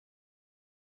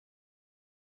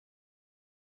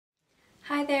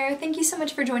Hi there, thank you so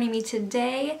much for joining me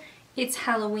today. It's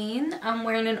Halloween. I'm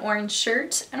wearing an orange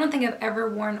shirt. I don't think I've ever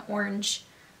worn orange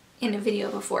in a video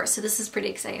before, so this is pretty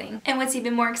exciting. And what's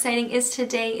even more exciting is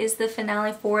today is the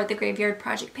finale for the Graveyard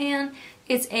Project Pan.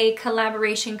 It's a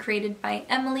collaboration created by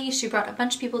Emily. She brought a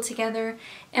bunch of people together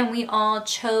and we all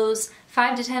chose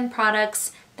 5 to 10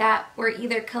 products that were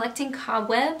either collecting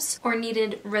cobwebs or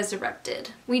needed resurrected.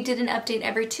 We did an update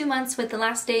every 2 months, with the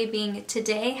last day being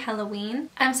today, Halloween.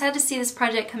 I'm sad to see this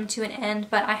project come to an end,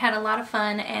 but I had a lot of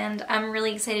fun and I'm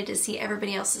really excited to see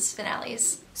everybody else's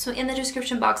finales. So in the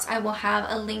description box I will have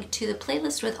a link to the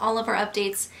playlist with all of our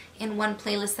updates in one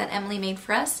playlist that Emily made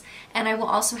for us, and I will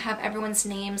also have everyone's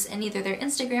names and either their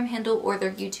Instagram handle or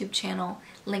their YouTube channel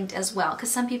linked as well,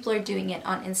 because some people are doing it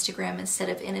on Instagram instead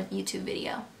of in a YouTube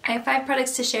video. I have 5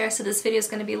 products to share, so this video is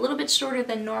going to be a little bit shorter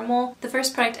than normal. The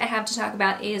first product I have to talk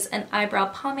about is an eyebrow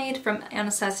pomade from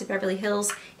Anastasia Beverly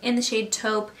Hills in the shade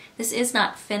Taupe. This is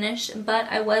not finished, but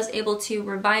I was able to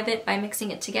revive it by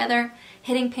mixing it together,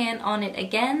 hitting pan on it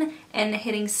again, and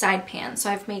hitting side pan,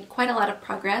 so I've made quite a lot of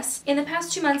progress. In the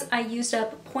past 2 months I used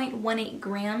up 0.18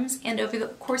 grams, and over the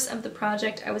course of the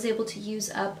project I was able to use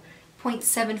up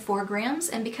 0.74 grams,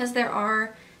 and because there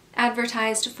are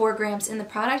advertised 4 grams in the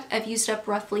product, I've used up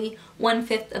roughly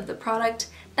 1/5 of the product.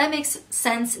 That makes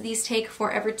sense. These take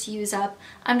forever to use up.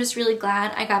 I'm just really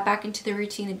glad I got back into the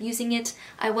routine of using it.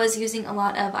 I was using a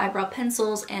lot of eyebrow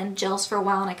pencils and gels for a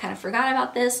while and I kind of forgot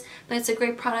about this, but it's a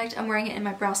great product. I'm wearing it in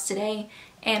my brows today.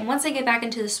 And once I get back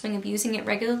into the swing of using it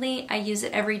regularly, I use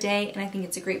it every day and I think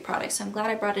it's a great product, so I'm glad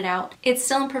I brought it out. It's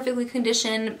still in perfect good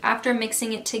condition. After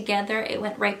mixing it together, it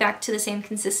went right back to the same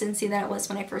consistency that it was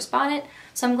when I first bought it,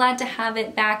 so I'm glad to have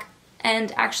it back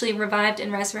and actually revived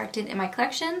and resurrected in my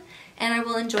collection, and I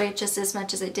will enjoy it just as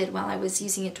much as I did while I was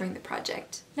using it during the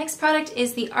project. Next product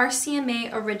is the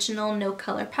RCMA Original No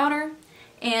Color Powder.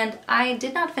 And I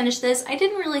did not finish this. I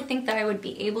didn't really think that I would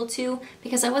be able to,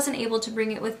 because I wasn't able to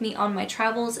bring it with me on my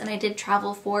travels, and I did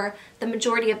travel for the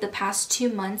majority of the past 2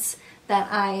 months that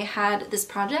I had this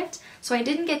project. So I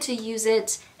didn't get to use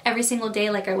it every single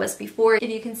day like I was before. If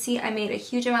you can see, I made a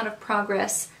huge amount of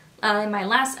progress in my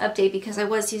last update because I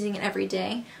was using it every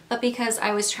day, but because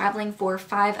I was traveling for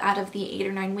 5 out of the 8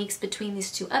 or 9 weeks between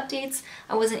these 2 updates,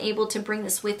 I wasn't able to bring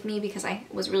this with me because I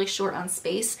was really short on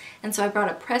space, and so I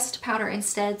brought a pressed powder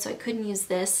instead, so I couldn't use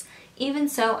this. Even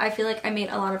so, I feel like I made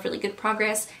a lot of really good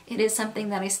progress. It is something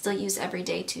that I still use every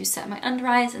day to set my under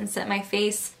eyes and set my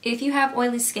face. If you have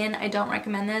oily skin, I don't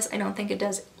recommend this. I don't think it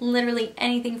does literally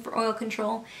anything for oil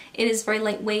control. It is very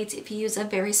lightweight. If you use a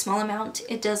very small amount,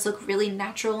 it does look really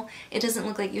natural. It doesn't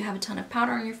look like you have a ton of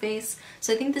powder on your face.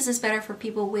 So I think this is better for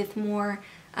people with more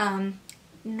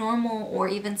normal or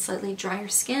even slightly drier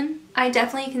skin. I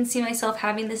definitely can see myself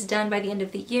having this done by the end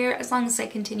of the year as long as I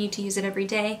continue to use it every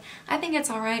day. I think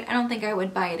it's alright. I don't think I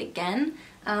would buy it again,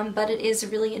 but it is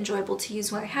really enjoyable to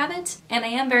use when I have it, and I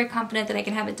am very confident that I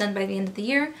can have it done by the end of the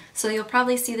year, so you'll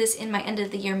probably see this in my end of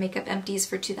the year makeup empties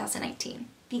for 2019.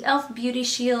 The e.l.f. Beauty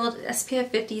Shield SPF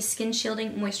 50 Skin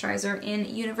Shielding Moisturizer in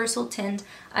Universal Tint.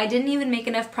 I didn't even make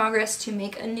enough progress to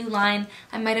make a new line.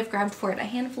 I might have grabbed for it a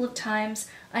handful of times.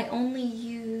 I only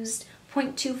used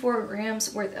 0.24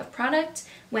 grams worth of product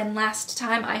when last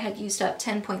time I had used up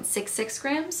 10.66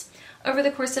 grams. Over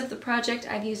the course of the project,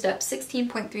 I've used up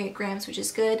 16.38 grams, which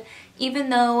is good. Even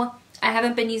though I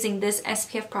haven't been using this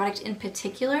SPF product in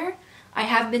particular, I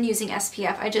have been using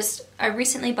SPF. I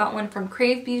recently bought one from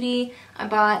Crave Beauty. I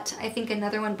bought, I think,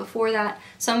 another one before that.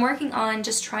 So I'm working on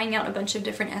just trying out a bunch of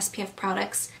different SPF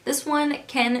products. This one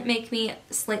can make me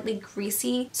slightly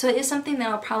greasy, so it is something that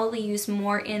I'll probably use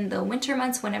more in the winter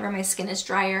months whenever my skin is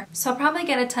drier. So I'll probably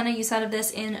get a ton of use out of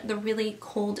this in the really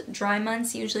cold, dry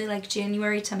months, usually like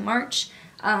January to March.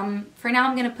 For now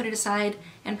I'm going to put it aside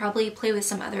and probably play with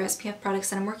some other SPF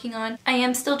products that I'm working on. I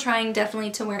am still trying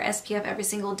definitely to wear SPF every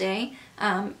single day.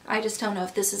 I just don't know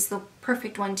if this is the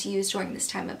perfect one to use during this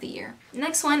time of the year.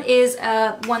 Next one is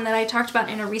one that I talked about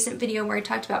in a recent video where I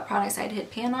talked about products I'd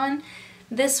hit pan on.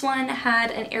 This one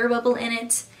had an air bubble in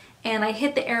it, and I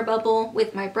hit the air bubble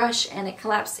with my brush and it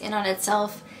collapsed in on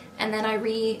itself, and then I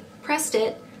repressed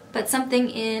it, but something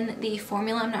in the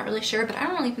formula, I'm not really sure, but I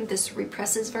don't really think this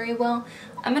represses very well.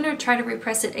 I'm going to try to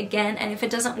repress it again, and if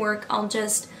it doesn't work, I'll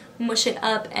just mush it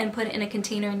up and put it in a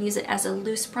container and use it as a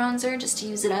loose bronzer just to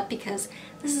use it up, because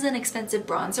this is an expensive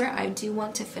bronzer. I do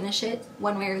want to finish it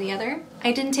one way or the other.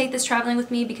 I didn't take this traveling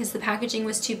with me because the packaging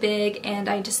was too big, and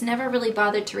I just never really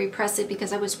bothered to repress it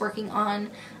because I was working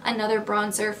on another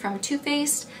bronzer from Too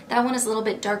Faced. That one is a little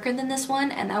bit darker than this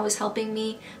one, and that was helping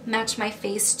me match my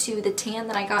face to the tan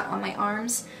that I got on my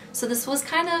arms. So this was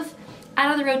kind of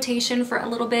out of the rotation for a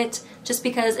little bit, just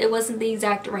because it wasn't the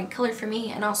exact right color for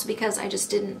me, and also because I just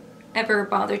didn't ever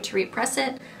bother to repress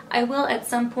it. I will at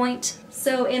some point.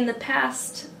 So in the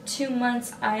past 2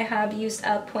 months I have used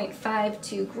up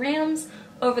 0.52 grams.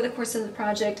 Over the course of the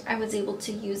project I was able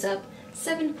to use up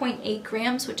 7.8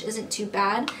 grams, which isn't too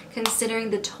bad considering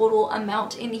the total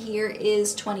amount in here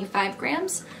is 25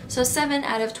 grams. So 7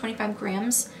 out of 25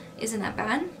 grams isn't that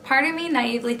bad. Part of me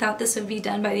naively thought this would be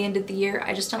done by the end of the year.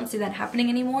 I just don't see that happening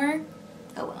anymore.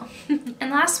 Oh well. And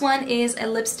last one is a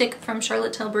lipstick from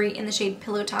Charlotte Tilbury in the shade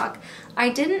Pillow Talk. I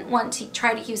didn't want to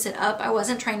try to use it up. I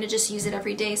wasn't trying to just use it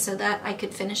every day so that I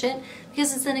could finish it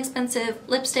because it's an expensive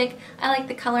lipstick. I like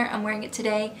the color, I'm wearing it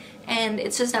today, and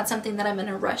it's just not something that I'm in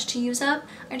a rush to use up.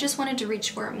 I just wanted to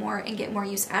reach for it more and get more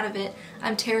use out of it.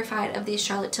 I'm terrified of these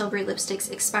Charlotte Tilbury lipsticks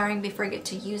expiring before I get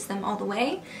to use them all the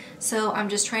way. So I'm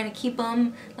just trying to keep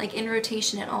them like in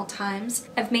rotation at all times.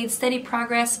 I've made steady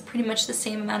progress, pretty much the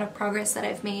same amount of progress that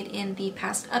I've made in the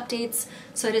past updates.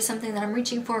 So it is something that I'm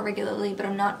reaching for regularly, but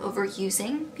I'm not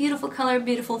overusing. Beautiful color,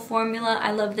 beautiful formula.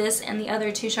 I love this and the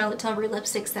other 2 Charlotte Tilbury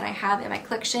lipsticks that I have in my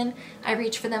collection. I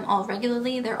reach for them all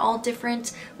regularly. They're all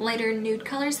different lighter nude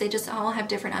colors. They just all have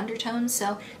different undertones.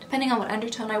 So depending on what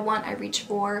undertone I want, I reach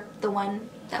for the one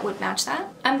that would match that.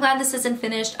 I'm glad this isn't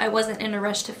finished. I wasn't in a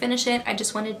rush to finish it. I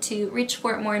just wanted to reach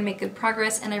for it more and make good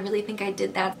progress, and I really think I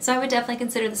did that. So I would definitely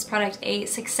consider this product a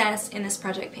success in this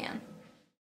project pan.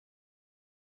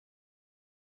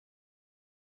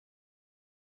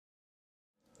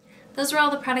 Those were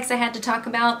all the products I had to talk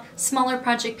about. Smaller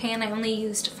project pan, I only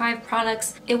used 5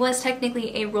 products. It was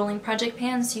technically a rolling project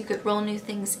pan, so you could roll new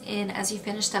things in as you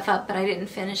finish stuff up, but I didn't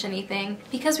finish anything.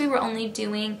 Because we were only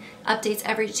doing updates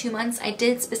every 2 months, I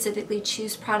did specifically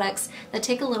choose products that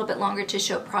take a little bit longer to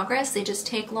show progress. They just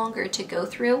take longer to go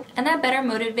through, and that better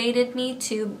motivated me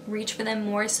to reach for them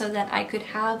more so that I could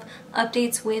have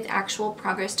updates with actual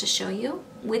progress to show you.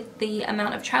 With the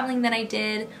amount of traveling that I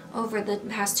did over the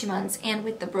past 2 months and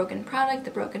with the broken product, the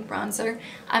broken bronzer,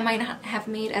 I might not have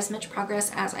made as much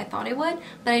progress as I thought I would,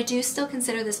 but I do still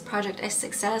consider this project a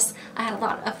success. I had a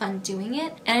lot of fun doing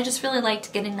it, and I just really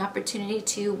liked getting an opportunity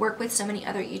to work with so many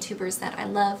other YouTubers that I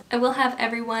love. I will have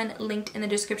everyone linked in the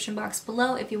description box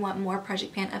below if you want more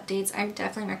project pan updates. I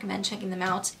definitely recommend checking them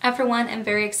out. I, for one, am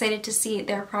very excited to see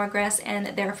their progress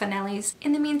and their finales.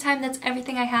 In the meantime, that's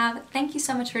everything I have. Thank you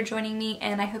so much for joining me,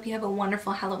 and I hope you have a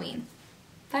wonderful Halloween.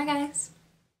 Bye guys!